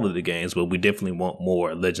for all of the games, but we definitely want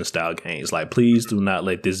more Legend style games. Like, please do not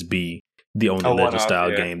let this be the only Legend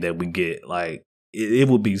style game that we get. Like, it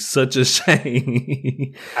would be such a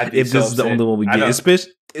shame if this is the only one we get,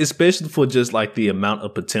 especially for just like the amount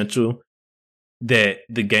of potential that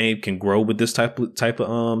the game can grow with this type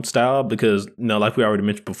of style. Because like we already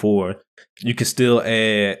mentioned before, you can still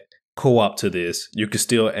add co-op to this. You can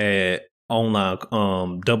still add online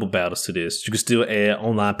double battles to this. You can still add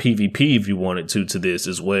online PvP if you wanted to this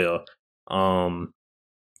as well.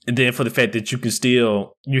 And then for the fact that you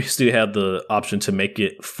still have the option to make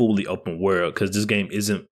it fully open world, because this game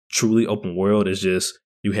isn't truly open world. It's just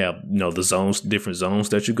you have the different zones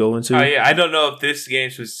that you go into. Oh yeah, I don't know if this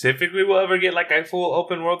game specifically will ever get like a full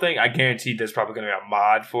open world thing. I guarantee there's probably going to be a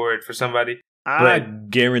mod for it for somebody. I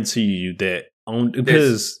guarantee you that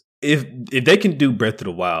because if they can do Breath of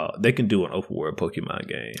the Wild, they can do an open world Pokemon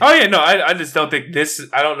game. Oh yeah, no, I just don't think this.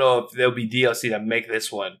 I don't know if there'll be DLC to make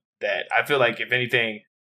this one. That I feel like if anything,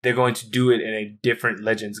 they're going to do it in a different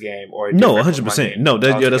Legends game or a 100%. No, that's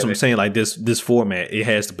what I'm saying. Like this format, it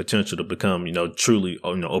has the potential to become truly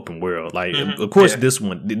open world. Like of course this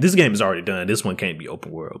game is already done. This one can't be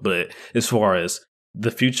open world. But as far as the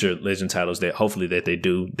future Legend titles that hopefully that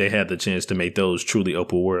they have the chance to make those truly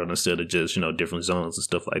open world instead of just different zones and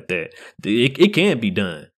stuff like that. It can be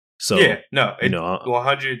done. So yeah, no,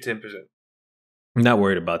 110%. I'm not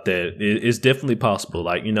worried about that. It's definitely possible.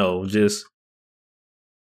 Like, you know, just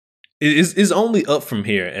it's only up from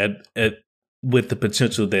here at with the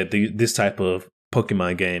potential that this type of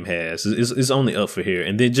Pokemon game has. It's only up for here.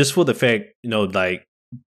 And then just for the fact, you know, like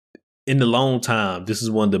in the long time, this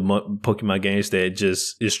is one of the Pokemon games that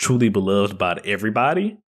just is truly beloved by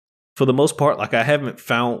everybody. For the most part, like I haven't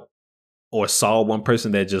found or saw one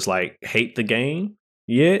person that just like hate the game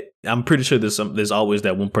yet. I'm pretty sure there's always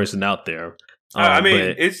that one person out there. I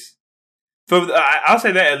mean, it's from I'll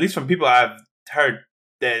say that at least from people I've heard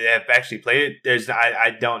that have actually played it.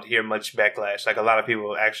 I don't hear much backlash. Like a lot of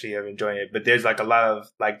people actually are enjoying it, but there's like a lot of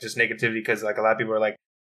like just negativity because like a lot of people are like,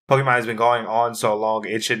 Pokemon has been going on so long,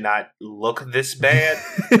 it should not look this bad.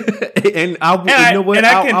 and I will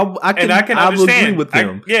agree with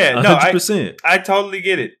them. 100%. I totally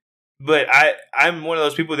get it. But I'm one of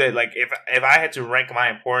those people that like if I had to rank my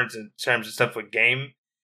importance in terms of stuff with games,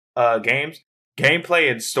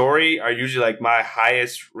 gameplay and story are usually like my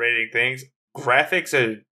highest rating things. Graphics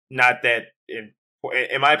are not that in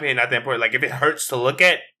my opinion, not that important. Like if it hurts to look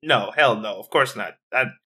at, no, hell no, of course not.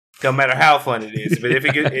 No matter how fun it is, but if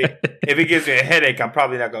it gives me a headache, I'm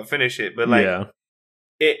probably not gonna finish it. But like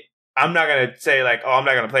I'm not gonna say like, oh, I'm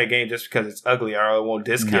not gonna play a game just because it's ugly, or I won't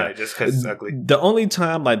discount it just because it's ugly. The only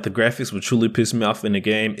time like the graphics would truly piss me off in the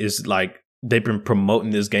game is like they've been promoting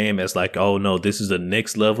this game as like, oh no, this is the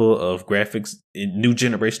next level of graphics, new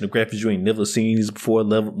generation of graphics you ain't never seen these before,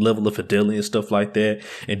 level of fidelity and stuff like that.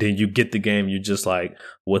 And then you get the game, you're just like,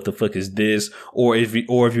 what the fuck is this? Or if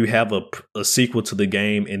you have a sequel to the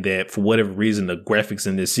game and that for whatever reason the graphics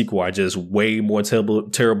in this sequel are just way more terrible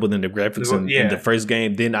than the graphics in the first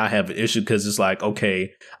game, then I have an issue because it's like,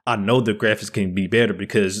 okay, I know the graphics can be better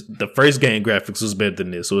because the first game graphics was better than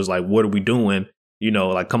this. So it's like, what are we doing? You know,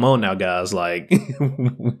 like, come on now, guys. Like,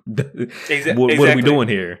 what are we doing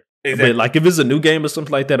here? Exactly. But like, if it's a new game or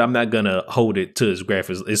something like that, I'm not gonna hold it to its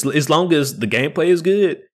graphics. As long as the gameplay is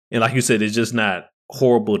good, and like you said, it's just not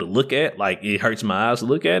horrible to look at. Like, it hurts my eyes to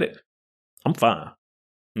look at it. I'm fine.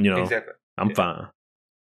 You know, I'm fine.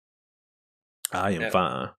 I am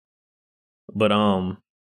fine. But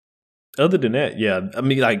other than that, yeah, I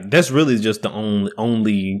mean, like, that's really just the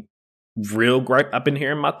only real gripe I've been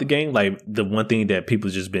hearing about the game. Like the one thing that people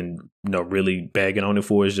just been, you know, really bagging on it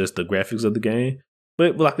for is just the graphics of the game.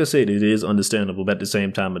 But like I said, it is understandable. But at the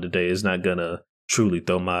same time of the day, it's not gonna truly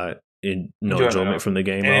throw my enjoyment from the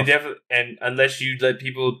game off. And unless you let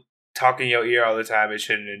people talk in your ear all the time, it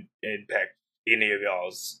shouldn't impact any of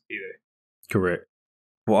y'all's either. Correct.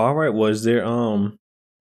 Well, all right. Was there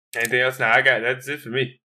anything else? Now that's it for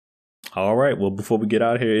me. All right. Well, before we get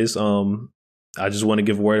out of here, is I just want to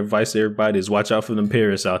give a word of advice to everybody is watch out for them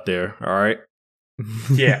Paris out there. All right.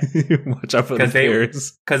 Yeah. Watch out for them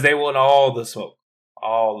Paris. Because they want all the smoke.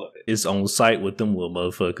 All of it. It's on site with them little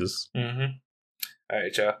motherfuckers. Mm-hmm. All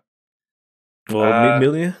right, y'all. Well,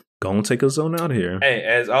 Million, go and take us on out of here. Hey,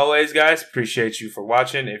 as always, guys, appreciate you for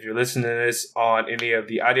watching. If you're listening to this on any of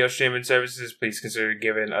the audio streaming services, please consider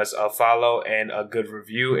giving us a follow and a good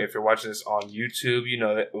review. If you're watching this on YouTube, you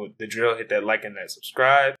know the drill. Hit that like and that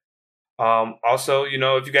subscribe. Also, you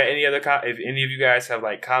know, if you got any other, if any of you guys have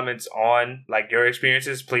like comments on like your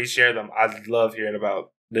experiences, please share them. I love hearing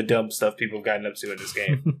about the dumb stuff people have gotten up to in this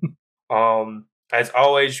game. As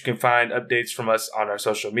always, you can find updates from us on our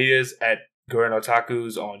social medias at Gurren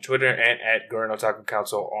Otakus on Twitter and at Gurren Otaku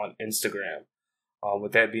Council on Instagram.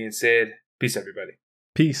 With that being said, peace, everybody.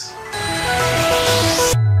 Peace.